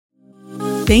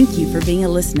Thank you for being a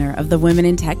listener of the Women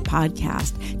in Tech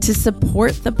podcast. To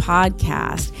support the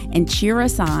podcast and cheer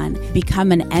us on,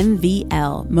 become an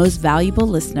MVL, Most Valuable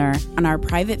Listener, on our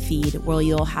private feed where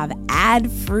you'll have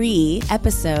ad-free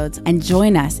episodes and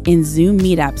join us in Zoom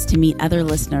meetups to meet other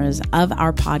listeners of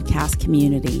our podcast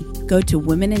community. Go to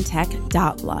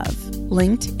womenintech.love,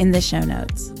 linked in the show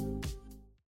notes.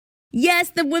 Yes,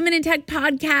 the Women in Tech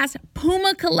podcast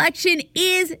Puma collection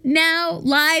is now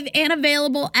live and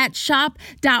available at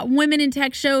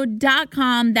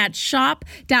shop.womenintechshow.com. That's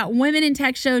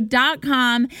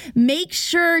shop.womenintechshow.com. Make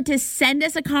sure to send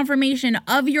us a confirmation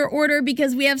of your order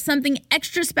because we have something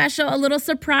extra special, a little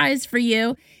surprise for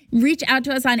you. Reach out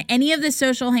to us on any of the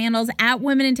social handles at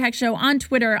Women in Tech Show on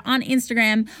Twitter, on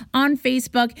Instagram, on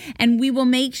Facebook, and we will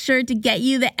make sure to get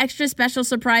you the extra special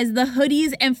surprise. The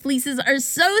hoodies and fleeces are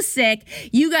so sick.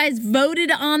 You guys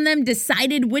voted on them,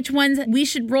 decided which ones we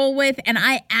should roll with, and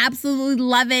I absolutely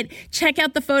love it. Check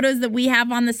out the photos that we have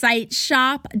on the site,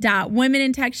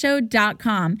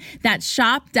 shop.womenintechshow.com. That's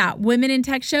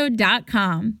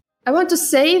shop.womenintechshow.com. I want to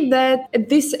say that at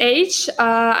this age,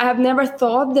 I have never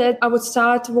thought that I would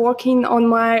start working on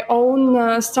my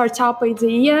own startup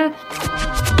idea.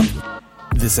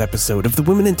 This episode of the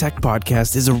Women in Tech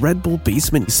podcast is a Red Bull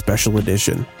Basement Special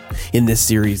Edition. In this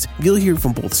series, you'll hear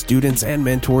from both students and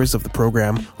mentors of the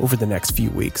program over the next few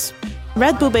weeks.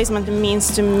 Red Bull Basement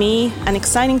means to me an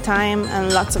exciting time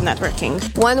and lots of networking.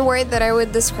 One word that I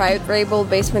would describe Red Bull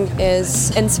Basement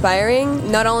is inspiring,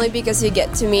 not only because you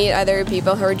get to meet other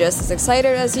people who are just as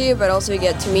excited as you, but also you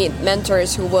get to meet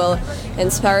mentors who will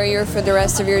inspire you for the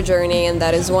rest of your journey, and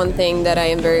that is one thing that I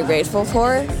am very grateful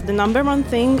for. The number one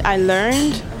thing I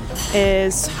learned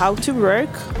is how to work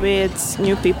with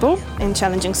new people in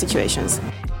challenging situations.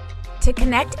 To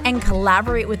connect and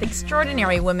collaborate with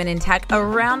extraordinary women in tech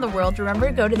around the world, remember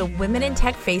to go to the Women in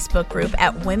Tech Facebook group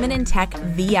at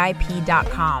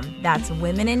womenintechvip.com. That's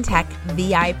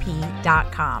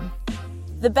womenintechvip.com.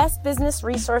 The best business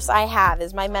resource I have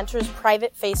is my mentor's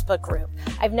private Facebook group.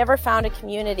 I've never found a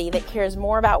community that cares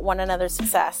more about one another's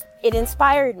success. It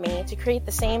inspired me to create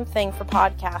the same thing for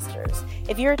podcasters.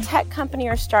 If you're a tech company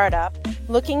or startup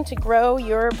looking to grow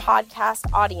your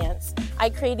podcast audience,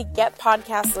 I created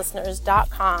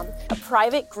getpodcastlisteners.com, a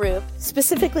private group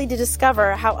specifically to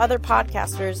discover how other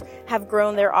podcasters have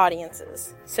grown their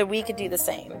audiences, so we could do the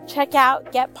same. Check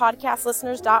out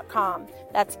getpodcastlisteners.com.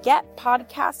 That's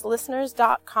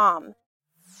getpodcastlisteners.com.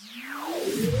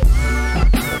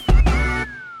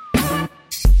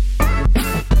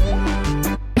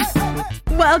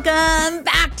 Welcome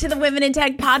back to the Women in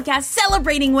Tech podcast,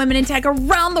 celebrating women in tech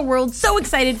around the world. So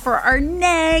excited for our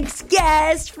next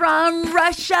guest from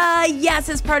Russia. Yes,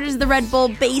 as part of the Red Bull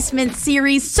Basement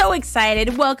series. So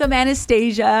excited. Welcome,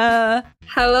 Anastasia.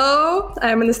 Hello,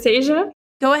 I'm Anastasia.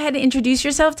 Go ahead and introduce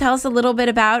yourself. Tell us a little bit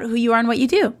about who you are and what you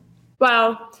do.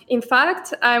 Well, in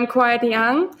fact, I'm quite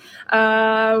young.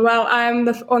 I'm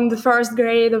on the first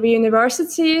grade of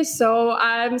university, so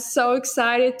I'm so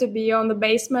excited to be on the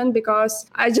basement because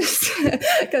I just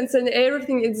consider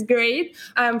everything is great.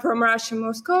 I'm from Russia,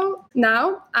 Moscow.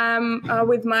 Now I'm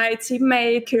with my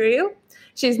teammate Kirill.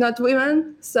 She's not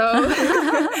women, so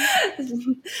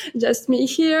just me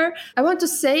here. I want to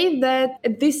say that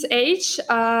at this age,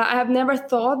 I have never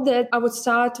thought that I would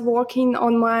start working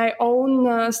on my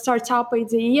own startup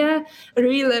idea.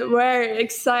 Really very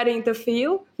exciting to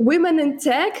feel. Women in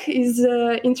Tech is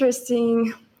an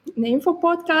interesting name for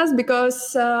podcast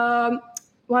because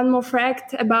one more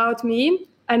fact about me.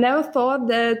 I never thought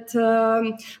that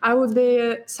I would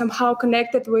be somehow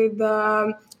connected with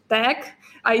tech,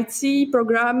 IT,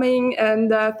 programming,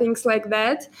 and things like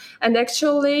that. And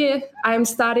actually, I'm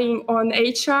studying on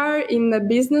HR in a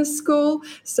business school,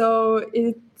 so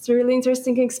it's a really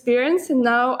interesting experience. And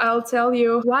now I'll tell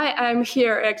you why I'm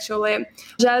here, actually.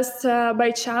 Just by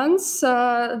chance,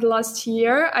 the last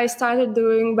year, I started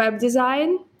doing web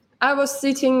design. I was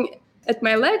sitting at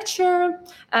my lecture,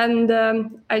 and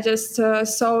I just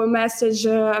saw a message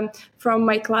from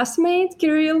my classmate,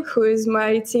 Kirill, who is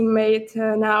my teammate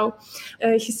now.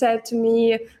 He said to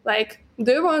me,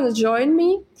 do you want to join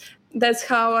me? That's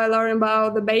how I learned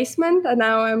about the basement, and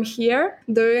now I'm here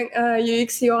doing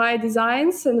UX UI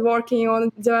designs and working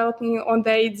on developing on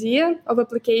the idea of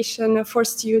application for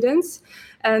students.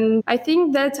 And I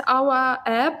think that our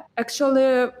app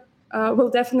actually will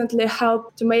definitely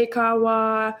help to make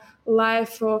our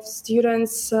life of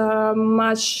students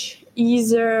much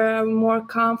easier, more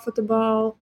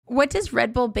comfortable. What does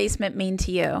Red Bull Basement mean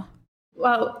to you?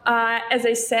 Well, as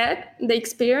I said, the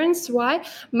experience, why?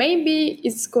 Maybe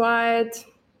it's quite,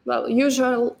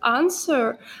 usual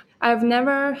answer. I've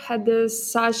never had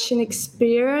such an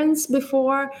experience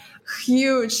before.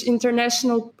 Huge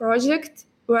international project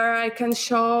where I can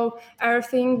show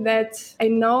everything that I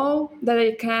know that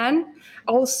I can.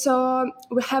 Also,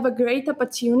 we have a great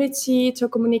opportunity to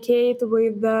communicate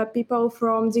with people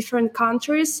from different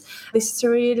countries. This is a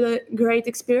really great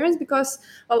experience because,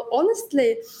 well,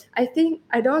 honestly, I think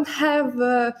I don't have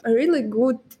a really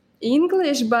good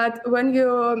English, but when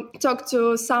you talk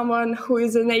to someone who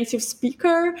is a native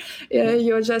speaker,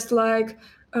 you're just like,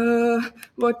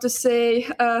 what to say?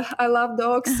 I love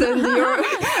dogs, and your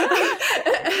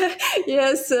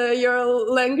yes, your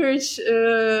language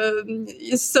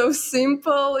is so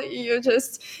simple. You're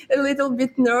just a little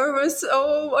bit nervous.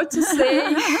 Oh, what to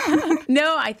say?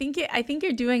 No, I think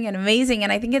you're doing it amazing,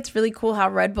 and I think it's really cool how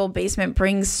Red Bull Basement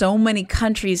brings so many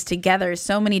countries together,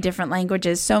 so many different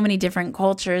languages, so many different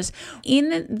cultures.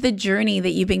 In the journey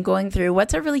that you've been going through,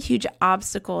 what's a really huge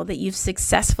obstacle that you've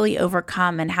successfully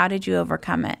overcome, and how did you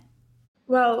overcome it?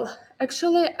 Well,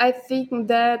 actually, I think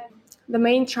that the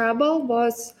main trouble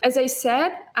was, as I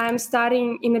said, I'm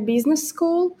studying in a business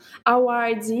school. Our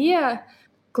idea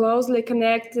closely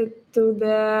connected to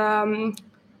the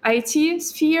IT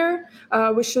sphere.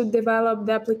 We should develop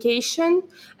the application.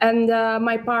 And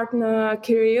my partner,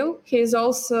 Kirill, he is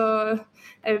also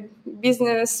a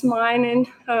business-minded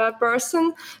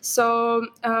person. So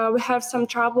we have some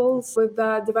troubles with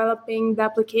developing the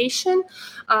application.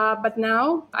 But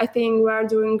now I think we are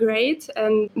doing great,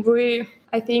 and we,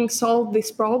 I think, solved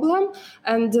this problem.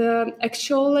 And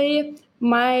actually,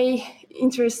 my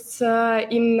interests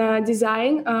in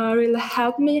design really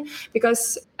helped me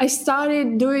because I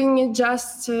started doing it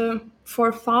just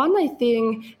for fun, I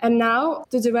think. And now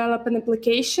to develop an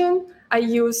application, I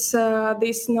use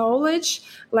this knowledge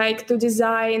like to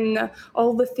design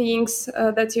all the things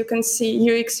that you can see,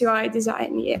 UX, UI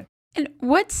design, yeah. And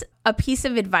what's a piece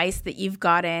of advice that you've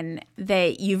gotten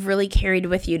that you've really carried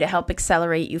with you to help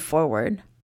accelerate you forward?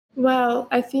 Well,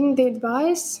 I think the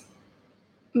advice,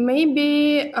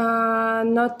 maybe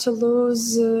not to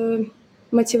lose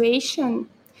motivation.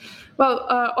 Well,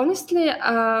 honestly,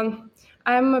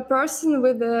 I'm a person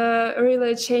with a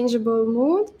really changeable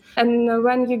mood. And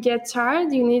when you get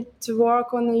tired, you need to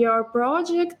work on your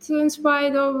project in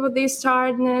spite of this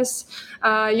tiredness.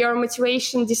 Your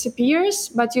motivation disappears,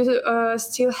 but you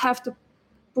still have to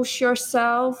push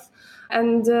yourself.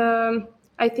 And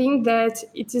I think that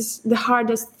it is the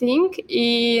hardest thing.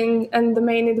 And the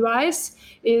main advice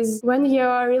is when you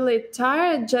are really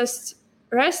tired, just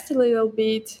rest a little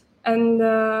bit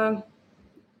and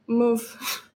move.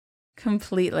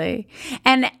 Completely.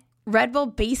 And Red Bull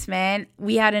Basement,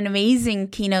 we had an amazing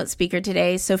keynote speaker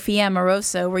today, Sofia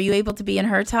Amoroso. Were you able to be in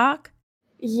her talk?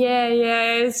 Yeah,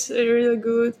 it's really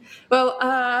good. Well,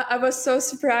 I was so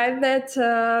surprised that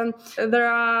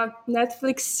there are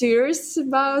Netflix series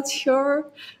about her.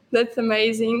 That's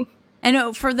amazing.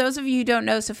 And for those of you who don't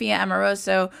know, Sofia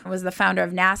Amoroso was the founder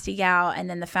of Nasty Gal and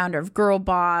then the founder of Girl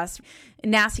Boss.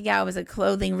 Nasty Gal was a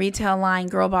clothing retail line.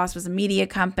 Girl Boss was a media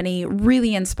company,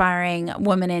 really inspiring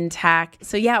woman in tech.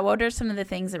 So yeah, what are some of the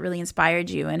things that really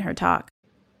inspired you in her talk?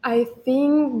 I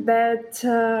think that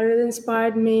really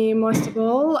inspired me most of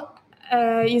all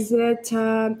is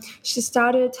that she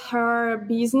started her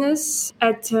business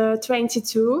at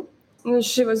 22.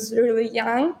 She was really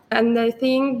young. And I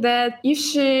think that if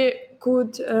she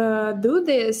could do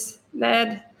this,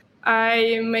 that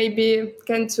I maybe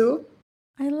can too.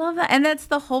 I love that. And that's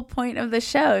the whole point of the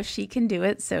show. If she can do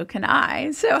it, so can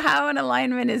I. So how in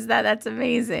alignment is that? That's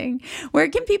amazing. Where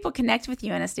can people connect with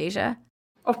you, Anastasia?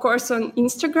 Of course, on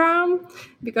Instagram,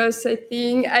 because I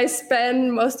think I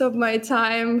spend most of my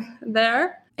time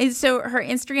there. And so her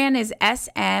Instagram is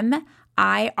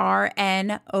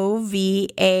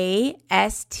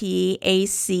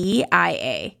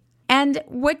SMIRNOVASTACIA. And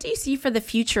what do you see for the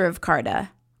future of Carta?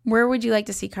 Where would you like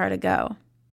to see Carta go?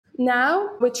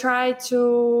 Now we try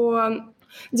to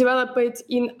develop it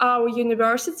in our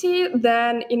university,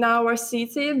 then in our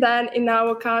city, then in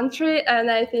our country, and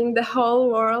I think the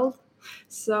whole world.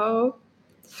 So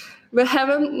we have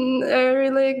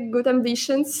really good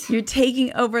ambitions. You're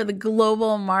taking over the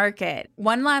global market.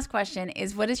 One last question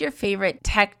is, what is your favorite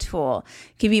tech tool?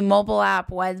 It could be mobile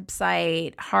app,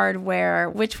 website, hardware.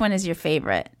 Which one is your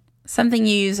favorite? Something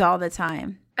you use all the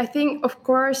time. I think, of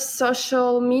course,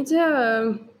 social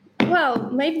media. Well,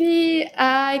 maybe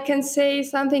I can say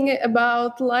something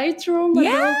about Lightroom.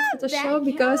 Yeah, Photoshop,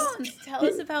 because tell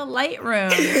us about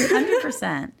Lightroom.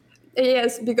 100%.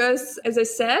 Yes, because as I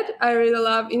said, I really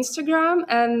love Instagram,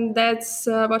 and that's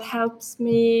what helps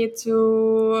me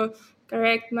to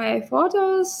correct my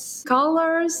photos,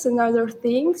 colors, and other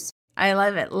things. I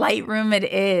love it. Lightroom it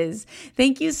is.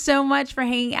 Thank you so much for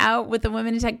hanging out with the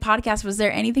Women in Tech podcast. Was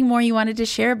there anything more you wanted to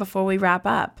share before we wrap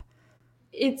up?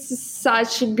 It's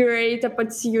such a great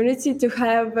opportunity to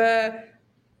have a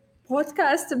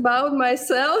podcast about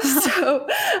myself. So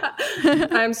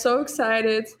I'm so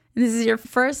excited. This is your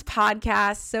first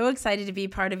podcast. So excited to be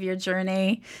part of your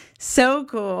journey. So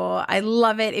cool. I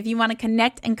love it. If you want to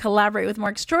connect and collaborate with more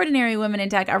extraordinary women in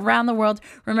tech around the world,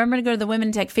 remember to go to the Women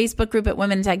in Tech Facebook group at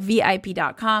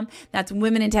womenintechvip.com. That's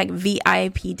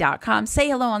womenintechvip.com. Say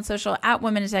hello on social at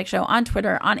Women in Tech Show, on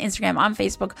Twitter, on Instagram, on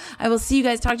Facebook. I will see you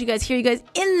guys, talk to you guys, hear you guys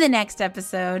in the next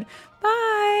episode.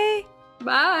 Bye.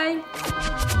 Bye.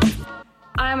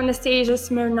 I'm Anastasia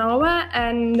Smirnova,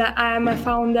 and I'm a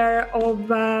founder of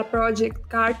Project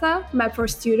Karta, Map for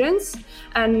Students,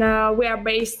 and we are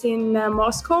based in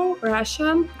Moscow,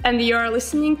 Russia, and you're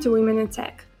listening to Women in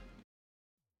Tech.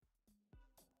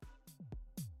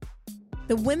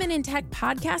 The Women in Tech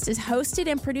podcast is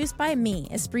hosted and produced by me,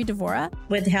 Esprit Devora,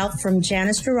 with help from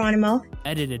Janice Geronimo.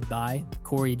 Edited by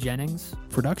Corey Jennings.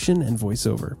 Production and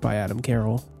voiceover by Adam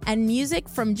Carroll. And music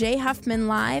from Jay Huffman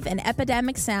Live and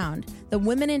Epidemic Sound. The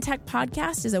Women in Tech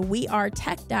podcast is a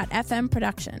wearetech.fm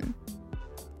production.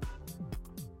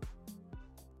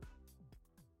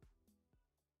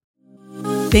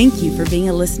 Thank you for being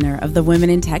a listener of the Women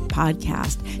in Tech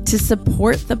podcast. To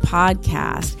support the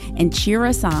podcast and cheer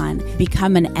us on,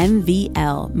 become an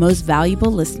MVL, Most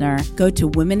Valuable Listener, go to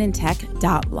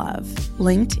womenintech.love,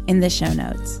 linked in the show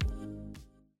notes.